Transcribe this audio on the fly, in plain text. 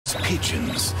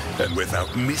pigeons, and without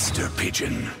Mr.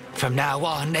 Pigeon. From now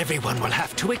on, everyone will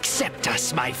have to accept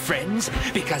us, my friends,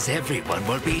 because everyone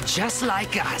will be just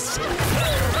like us.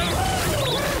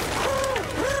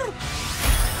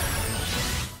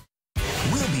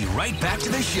 We'll be right back to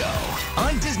the show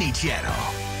on Disney Channel.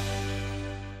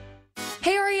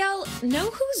 Hey, Ariel,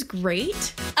 know who's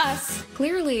great? Us.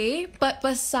 Clearly, but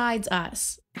besides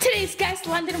us. Today's guest,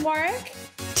 London Warwick.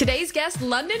 Today's guest,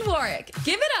 London Warwick.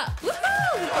 Give it up.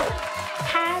 Woohoo!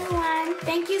 Hi, everyone.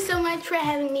 Thank you so much for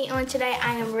having me on today.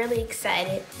 I am really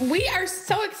excited. We are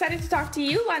so excited to talk to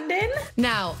you, London.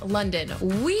 Now, London,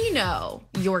 we know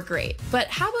you're great, but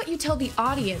how about you tell the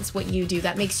audience what you do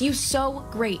that makes you so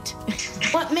great?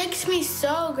 What makes me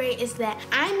so great is that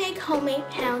I make homemade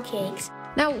pound cakes.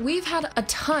 Now, we've had a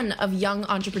ton of young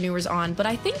entrepreneurs on, but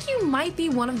I think you might be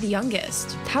one of the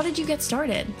youngest. How did you get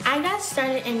started? I got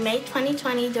started in May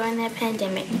 2020 during the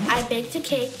pandemic. I baked a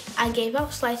cake, I gave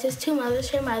out slices to mothers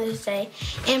for Mother's Day,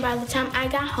 and by the time I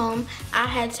got home, I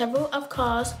had several of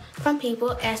calls from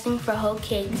people asking for whole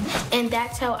cakes, and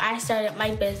that's how I started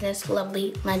my business,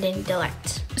 Lovely London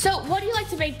Delights. So what do you like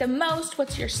to bake the most?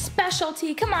 What's your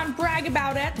specialty? Come on, brag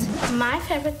about it. My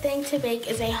favorite thing to bake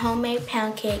is a homemade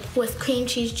pound cake with cream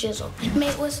cheese drizzle,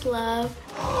 made with love.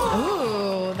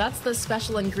 Ooh, that's the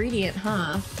special ingredient,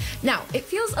 huh? Now, it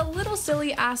feels a little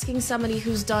silly asking somebody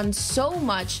who's done so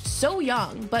much so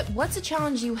young, but what's a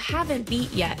challenge you haven't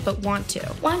beat yet but want to?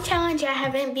 One challenge I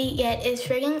haven't beat yet is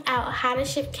figuring out how to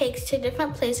ship cakes to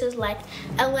different places like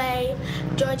LA,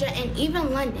 Georgia, and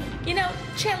even London. You know,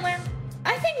 Chandler,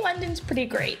 I think London's pretty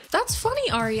great. That's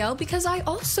funny, Ariel, because I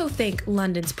also think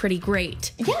London's pretty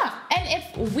great. Yeah, and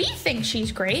if we think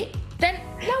she's great, then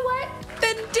you know what?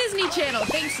 The Disney Channel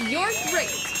thinks you're great.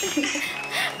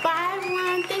 Bye,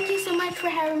 everyone. Thank you so much for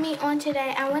having me on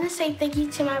today. I want to say thank you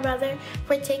to my brother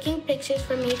for taking pictures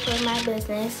for me for my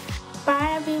business.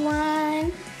 Bye,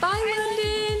 everyone. Bye,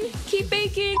 London. Keep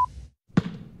baking.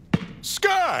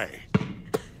 Sky!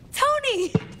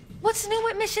 Tony! What's new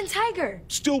at Mission Tiger?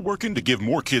 Still working to give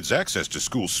more kids access to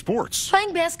school sports.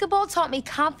 Playing basketball taught me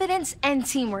confidence and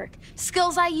teamwork,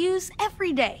 skills I use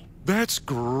every day. That's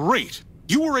great.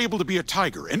 You were able to be a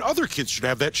Tiger, and other kids should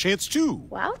have that chance too.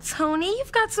 Wow, Tony,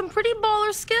 you've got some pretty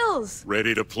baller skills.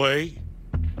 Ready to play?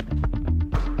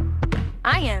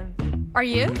 I am. Are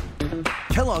you?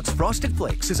 Kellogg's Frosted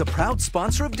Flakes is a proud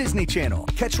sponsor of Disney Channel.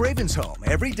 Catch Ravens home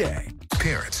every day.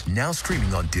 Parents, now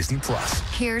streaming on Disney+.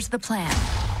 Here's the plan.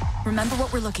 Remember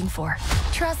what we're looking for.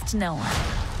 Trust no one.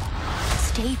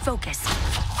 Stay focused.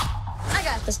 I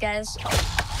got this, guys.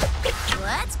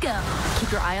 Let's go.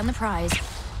 Keep your eye on the prize.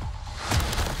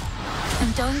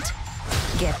 And don't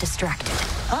get distracted.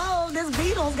 Oh, this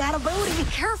beetle's got a booty.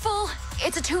 Careful.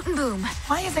 It's a toot and boom.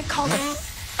 Why is it called a...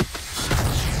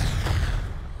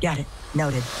 Got it.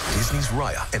 Noted. Disney's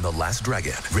Raya and the Last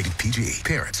Dragon. Rated PG.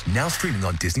 Parents, now streaming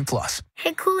on Disney+.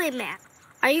 Hey, Kool-Aid Man,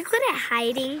 are you good at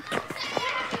hiding?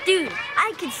 Dude,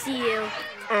 I can see you.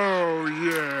 Oh,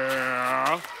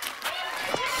 yeah.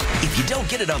 If you don't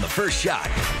get it on the first shot,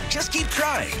 just keep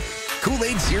trying.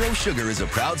 Kool-Aid Zero Sugar is a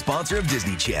proud sponsor of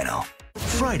Disney Channel.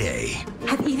 Friday.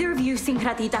 Have either of you seen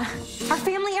Kratita? Our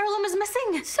family heirloom is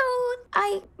missing. So,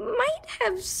 I might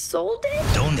have sold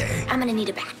it? Donde I'm gonna need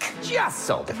it back. Just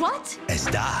sold it. What?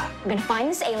 está I'm gonna find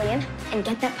this alien and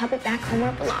get that puppet back home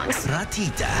where it belongs.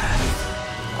 Ratita?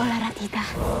 Hola, Ratita.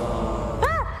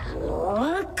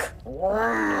 Look.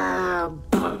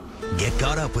 Get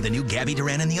caught up with a new Gabby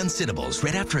Duran and the Unsittables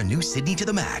right after a new Sydney to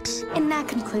the Max. And that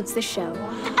concludes the show.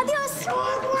 Adios!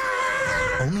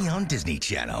 Only on Disney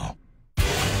Channel.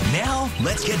 Now,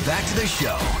 let's get back to the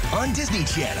show on Disney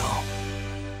Channel.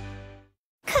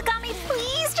 Kagami,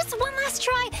 please, just one last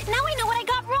try. Now I know what I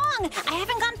got wrong. I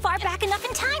haven't gone far back enough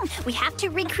in time. We have to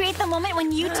recreate the moment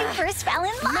when you two first fell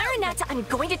in love. Marinette, I'm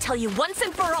going to tell you once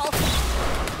and for all.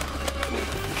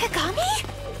 Kagami?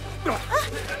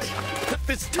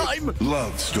 This time,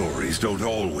 love stories don't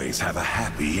always have a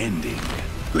happy ending.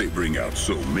 They bring out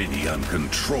so many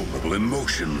uncontrollable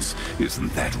emotions.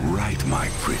 Isn't that right, my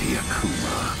pretty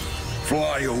Akuma?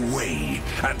 Fly away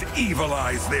and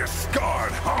evilize their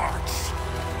scarred hearts.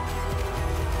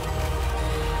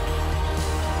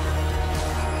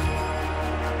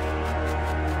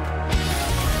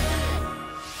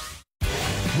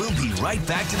 We'll be right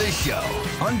back to the show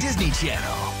on Disney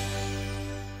Channel.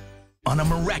 On a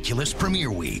miraculous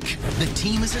premiere week, the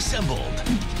team is assembled.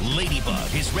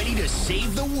 Ladybug is ready to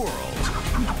save the world.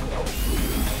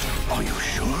 Are you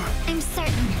sure? I'm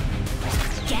certain.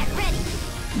 Get ready.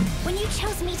 When you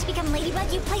chose me to become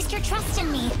Ladybug, you placed your trust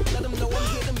in me. Let them know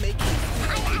I'm here to make it.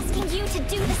 I'm asking you to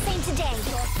do the same today.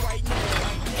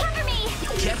 Cover me!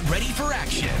 Get ready for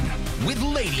action with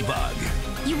Ladybug.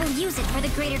 You will use it for the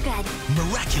greater good.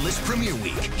 Miraculous Premiere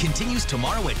Week continues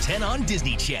tomorrow at 10 on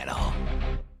Disney Channel.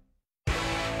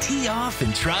 Tee off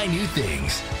and try new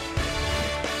things.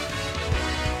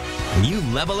 When you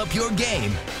level up your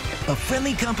game, a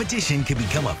friendly competition can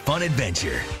become a fun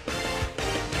adventure.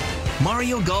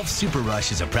 Mario Golf Super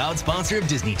Rush is a proud sponsor of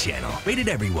Disney Channel. Rated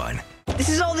everyone. This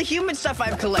is all the human stuff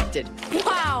I've collected.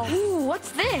 Wow. Ooh,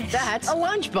 what's this? That's a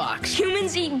lunchbox.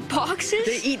 Humans eat boxes?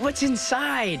 They eat what's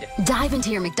inside. Dive into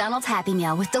your McDonald's Happy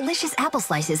Meal with delicious apple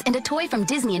slices and a toy from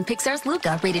Disney and Pixar's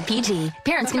Luca, rated PG.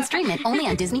 Parents can stream it only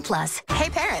on Disney+. Hey,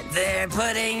 parents. They're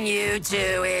putting you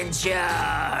two in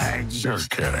charge. You're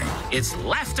kidding. It's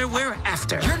laughter we're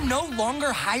after. You're no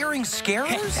longer hiring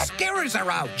scarers? Scarers are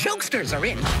out. Jokesters are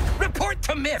in. Report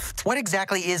to MIFT. What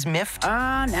exactly is MIFT?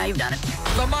 Now you've done it.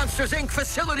 The Monsters Inc.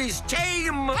 Facilities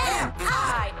Team.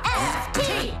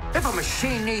 MIFT. If a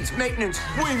machine needs maintenance,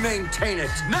 we maintain it.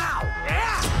 Now.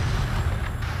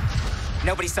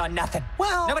 Nobody saw nothing.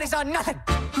 Well, nobody saw nothing.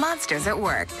 Monsters at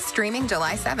Work, streaming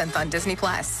July 7th on Disney+.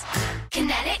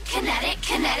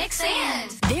 Kinetic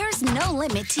sand. There's no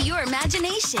limit to your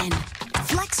imagination.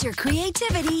 Flex your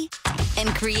creativity and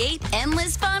create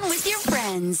endless fun with your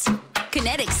friends.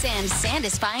 Kinetic Sand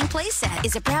Sandisfying Playset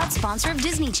is a proud sponsor of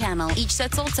Disney Channel. Each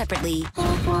set sold separately.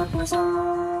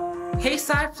 Hey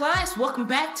Sci Flies, welcome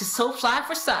back to So Fly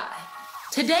for Sci.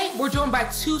 Today we're joined by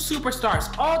two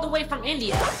superstars all the way from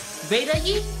India,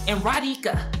 Vedayi and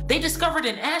Radhika. They discovered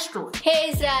an asteroid. Hey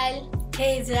Israel.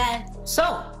 Hey Israel.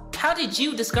 So, how did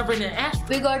you discover an asteroid?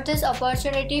 We got this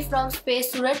opportunity from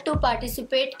Space Surat to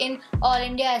participate in All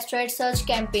India Asteroid Search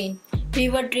Campaign. We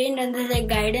were trained under the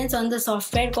guidance on the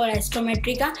software called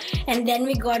Astrometrica, and then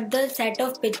we got the set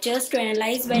of pictures to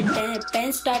analyze by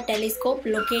Penn Star Telescope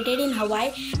located in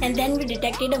Hawaii, and then we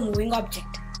detected a moving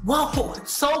object. Whoa,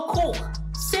 so cool!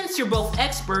 Since you're both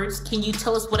experts, can you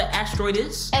tell us what an asteroid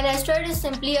is? An asteroid is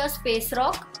simply a space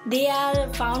rock. They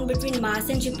are found between Mars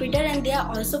and Jupiter, and they are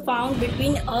also found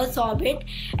between Earth's orbit,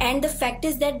 and the fact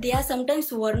is that they are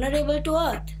sometimes vulnerable to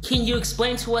Earth. Can you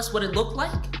explain to us what it looked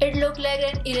like? It looked like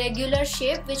an irregular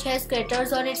shape which has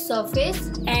craters on its surface,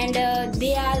 and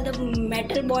they are the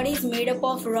metal bodies made up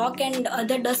of rock and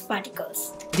other dust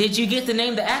particles. Did you get to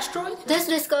name the asteroid? This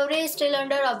discovery is still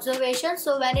under observation,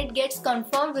 so when it gets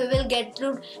confirmed, we will get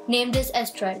to name this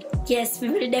asteroid. Yes, we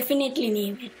will definitely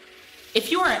name it. If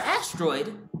you were an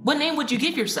asteroid, what name would you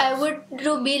give yourself? I would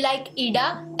to be like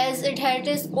Ida, as it had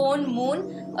its own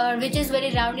moon, which is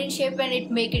very round in shape, and it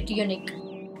make it unique.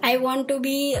 I want to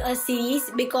be a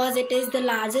Ceres because it is the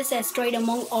largest asteroid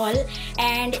among all,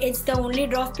 and it's the only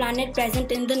dwarf planet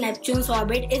present in the Neptune's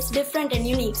orbit. It's different and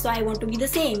unique, so I want to be the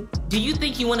same. Do you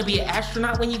think you want to be an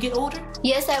astronaut when you get older?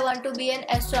 Yes, I want to be an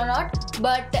astronaut,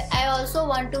 but I also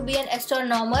want to be an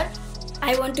astronomer.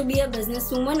 I want to be a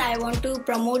businesswoman. I want to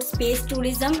promote space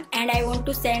tourism, and I want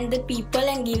to send the people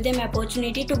and give them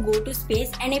opportunity to go to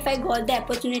space. And if I got the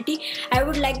opportunity, I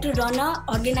would like to run an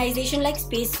organization like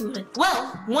Space Surat.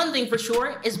 Well, one thing for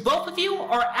sure is both of you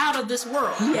are out of this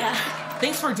world. Yeah.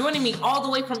 Thanks for joining me all the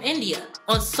way from India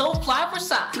on So Fly for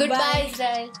Sci. Goodbye,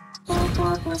 Israel.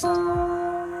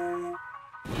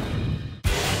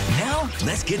 Now,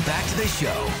 let's get back to the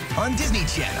show on Disney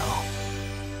Channel.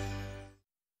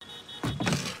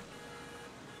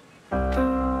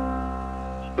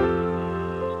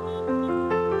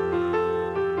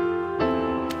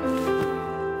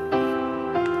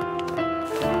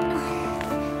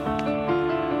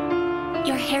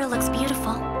 Your hair looks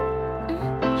beautiful.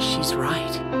 She's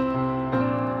right.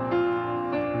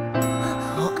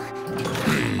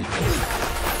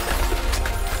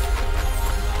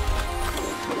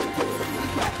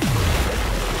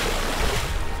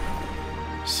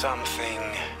 Something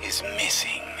is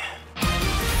missing.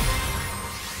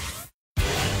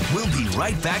 We'll be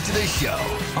right back to the show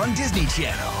on Disney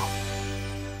Channel.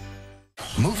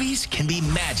 Movies can be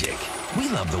magic. We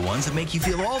love the ones that make you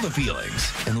feel all the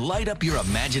feelings and light up your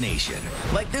imagination.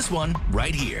 Like this one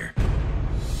right here.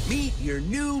 Meet your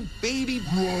new baby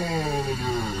brother.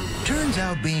 Turns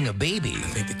out being a baby, I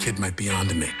think the kid might be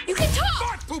onto me. You can talk!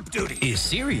 Fart poop duty! is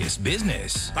serious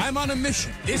business. I'm on a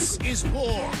mission. This is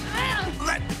war.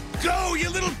 Let go, you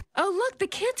little... Oh, look, the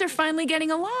kids are finally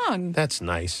getting along. That's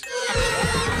nice.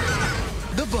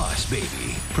 The Boss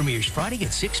Baby premieres Friday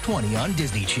at 6:20 on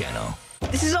Disney Channel.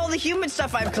 This is all the human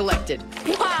stuff I've collected.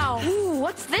 Wow. Ooh,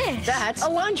 what's this? That's a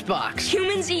lunchbox.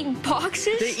 Humans eating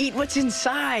boxes? They eat what's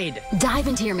inside. Dive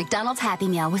into your McDonald's Happy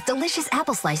Meal with delicious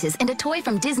apple slices and a toy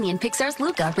from Disney and Pixar's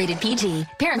Luca, rated PG.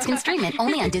 Parents can stream it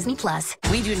only on Disney+.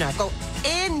 We do not go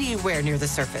anywhere near the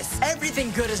surface.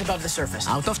 Everything good is above the surface.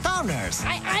 Out of towners.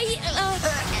 Hey,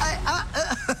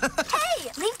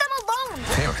 leave them alone.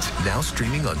 Parent, now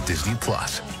streaming on Disney+.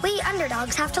 We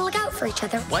underdogs have to look out for each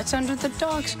other. What's under the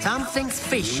dogs? Something's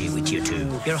fishy with you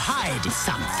two. You're hiding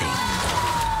something.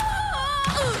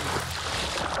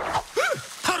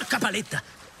 Porca paletta!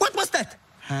 What was that?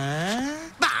 Huh?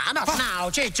 Bah, not now,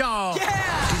 Chicho!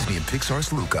 Yeah! Disney and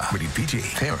Pixar's Luca, rated PG.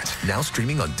 Parent, now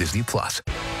streaming on Disney+.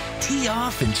 Tee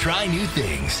off and try new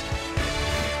things.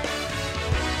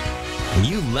 When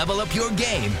you level up your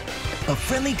game, a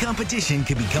friendly competition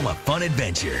can become a fun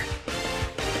adventure.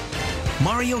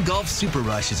 Mario Golf Super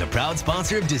Rush is a proud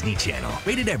sponsor of Disney Channel.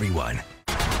 Rated everyone.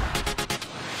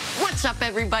 What's up,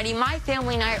 everybody? My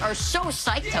family and I are so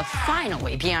psyched to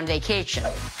finally be on vacation.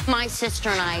 My sister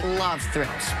and I love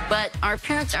thrills, but our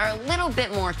parents are a little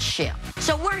bit more chill.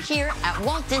 So we're here at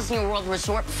Walt Disney World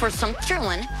Resort for some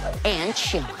thrilling and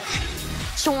chilling.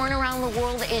 Soaring around the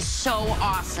world is so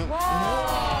awesome.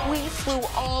 Whoa. We flew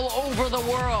all over the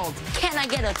world. Can I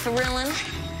get a thrilling?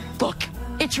 Look,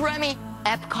 it's Remy.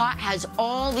 Epcot has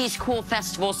all these cool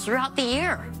festivals throughout the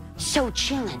year. So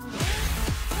chilling.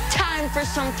 Time for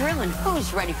some thrilling.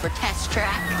 Who's ready for Test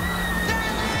Track?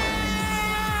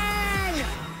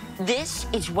 This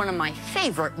is one of my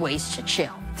favorite ways to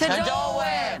chill. To Dole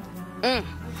Whip!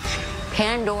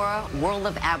 Pandora World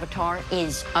of Avatar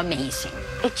is amazing.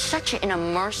 It's such an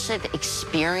immersive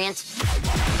experience.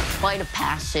 Flight of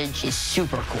Passage is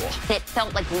super cool. It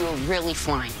felt like we were really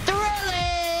flying. Thrilling!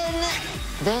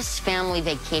 This family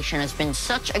vacation has been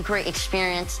such a great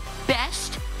experience.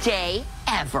 Best day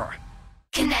ever.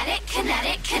 Kinetic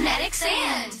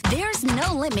Sand. There's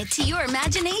no limit to your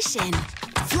imagination.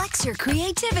 Flex your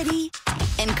creativity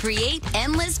and create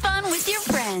endless fun with your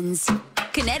friends.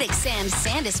 Kinetic Sand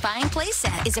Sandisfying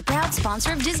Playset is a proud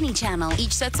sponsor of Disney Channel.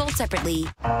 Each set sold separately.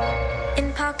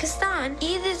 In Pakistan,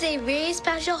 Eid is a very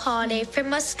special holiday for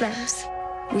Muslims.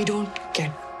 We don't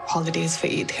get holidays for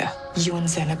Eid here. You and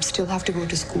Zainab still have to go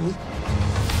to school.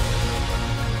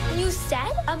 You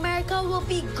said America will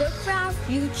be good for our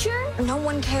future? No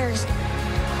one cares.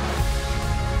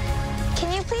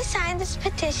 Can you please sign this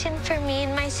petition for me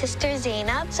and my sister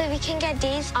Zainab so we can get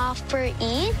days off for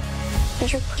Eid?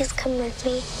 Would you please come with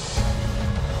me?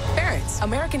 Parents,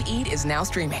 American Eid is now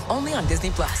streaming only on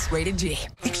Disney+, rated G.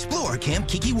 Explore Camp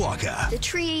Kikiwaka. The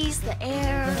trees, the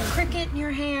air, the cricket in your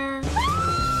hair.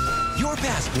 Your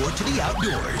passport to the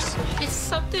outdoors. Is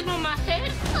something on my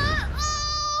head?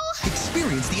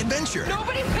 Experience the adventure.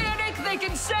 Nobody panic! They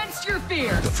can sense your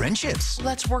fear! The friendships.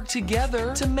 Let's work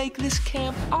together to make this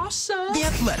camp awesome. The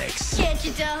athletics. Can't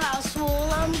you tell how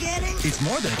swole I'm getting? It's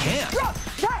more than a camp. Drop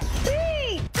that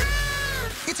beat!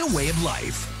 It's a way of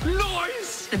life.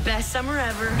 Nice! The best summer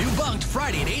ever. New Bunked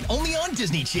Friday at 8 only on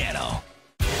Disney Channel.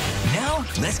 Now,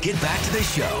 let's get back to the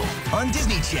show on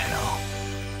Disney Channel.